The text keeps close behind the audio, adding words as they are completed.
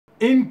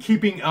in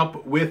keeping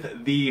up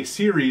with the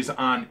series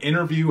on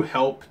interview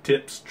help,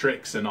 tips,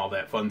 tricks, and all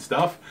that fun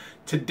stuff,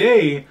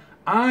 today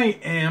I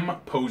am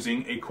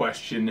posing a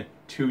question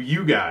to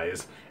you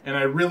guys, and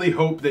I really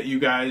hope that you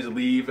guys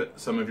leave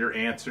some of your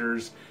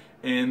answers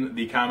in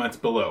the comments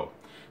below,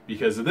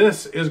 because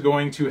this is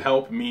going to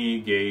help me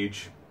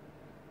gauge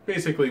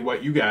basically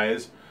what you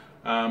guys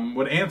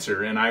would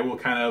answer, and I will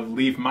kind of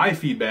leave my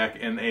feedback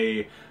in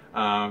a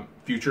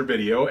future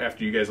video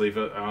after you guys leave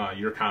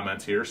your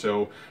comments here.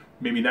 So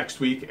maybe next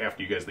week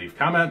after you guys leave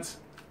comments,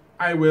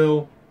 I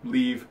will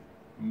leave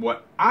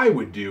what I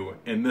would do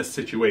in this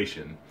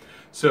situation.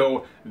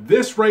 So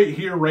this right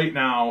here, right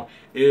now,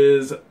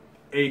 is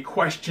a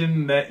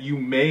question that you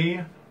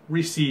may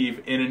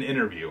receive in an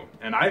interview.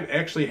 And I've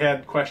actually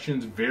had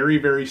questions very,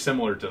 very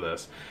similar to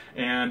this.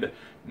 And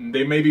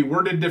they may be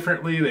worded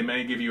differently, they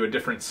may give you a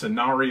different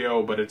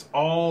scenario, but it's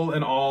all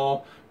in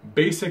all,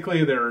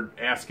 basically they're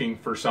asking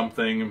for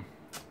something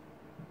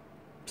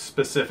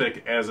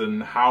specific, as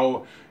in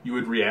how you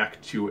would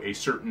react to a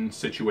certain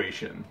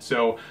situation.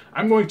 So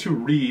I'm going to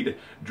read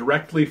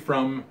directly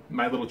from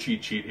my little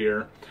cheat sheet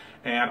here,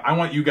 and I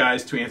want you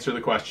guys to answer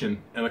the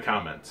question in the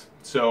comments.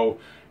 So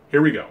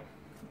here we go.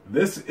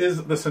 This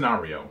is the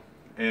scenario,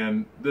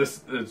 and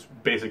this is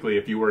basically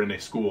if you were in a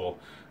school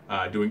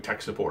doing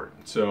tech support.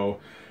 So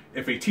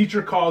if a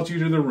teacher calls you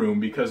to the room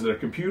because their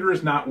computer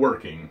is not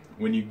working,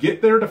 when you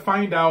get there to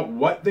find out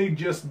what they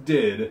just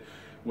did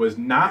was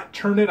not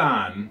turn it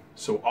on,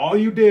 so all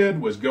you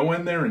did was go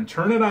in there and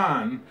turn it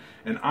on,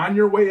 and on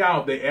your way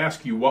out they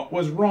ask you what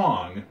was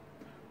wrong,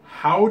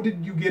 how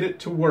did you get it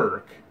to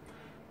work?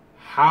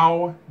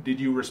 How did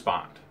you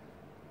respond?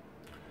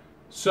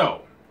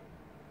 So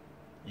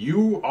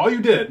all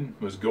you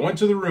did was go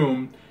into the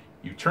room,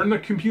 you turned the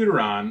computer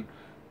on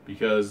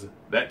because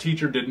that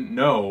teacher didn't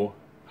know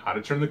how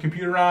to turn the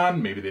computer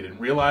on. Maybe they didn't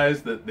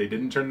realize that they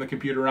didn't turn the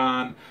computer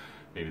on.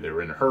 Maybe they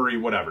were in a hurry,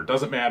 whatever,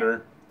 doesn't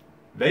matter.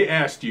 They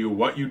asked you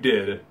what you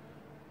did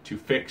to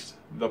fix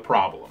the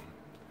problem.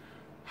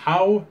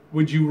 How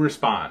would you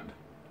respond?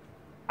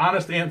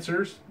 Honest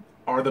answers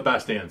are the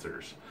best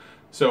answers.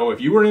 So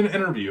if you were in an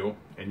interview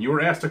and you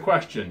were asked a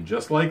question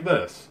just like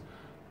this,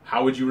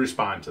 how would you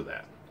respond to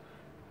that?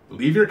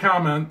 Leave your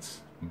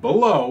comments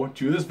below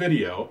to this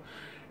video,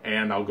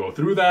 and I'll go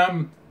through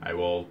them. I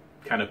will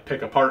kind of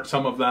pick apart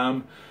some of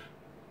them.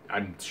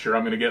 I'm sure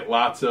I'm going to get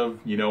lots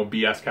of,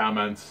 BS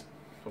comments,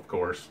 of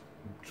course.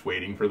 Just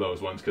waiting for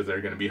those ones because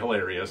they're going to be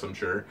hilarious, I'm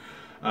sure.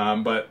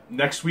 But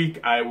next week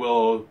I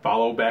will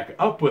follow back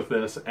up with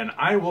this, and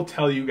I will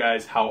tell you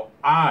guys how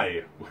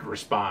I would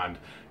respond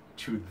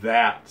to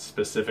that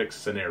specific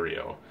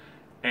scenario.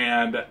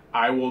 And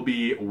I will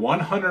be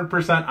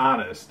 100%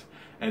 honest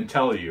and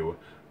tell you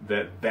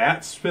that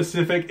that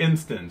specific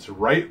instance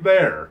right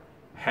there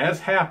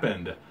has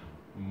happened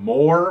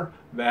more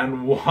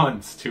than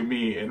once to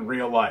me in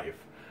real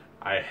life.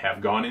 I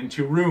have gone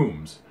into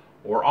rooms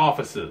or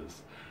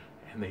offices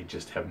and they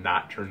just have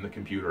not turned the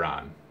computer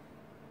on.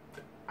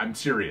 I'm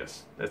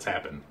serious. That's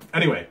happened.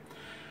 Anyway,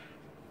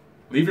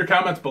 leave your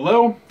comments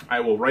below.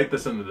 I will write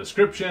this in the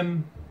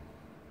description.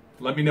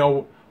 Let me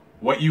know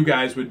what you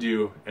guys would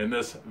do in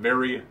this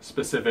very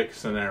specific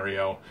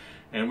scenario,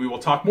 and we will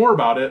talk more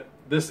about it.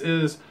 This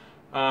is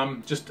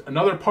just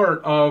another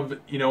part of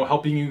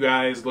helping you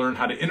guys learn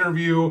how to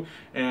interview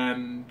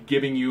and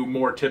giving you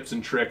more tips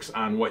and tricks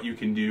on what you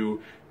can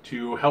do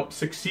to help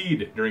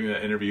succeed during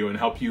the interview and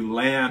help you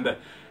land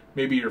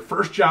maybe your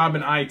first job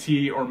in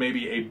IT or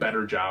maybe a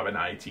better job in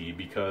IT,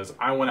 because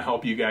I want to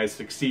help you guys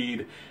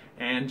succeed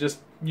and just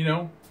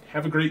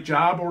have a great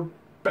job or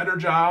better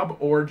job,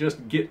 or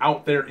just get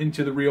out there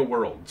into the real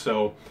world.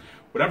 So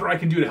whatever I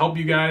can do to help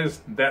you guys,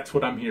 that's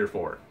what I'm here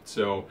for.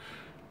 So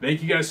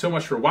thank you guys so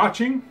much for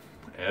watching.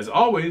 As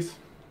always,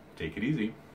 take it easy.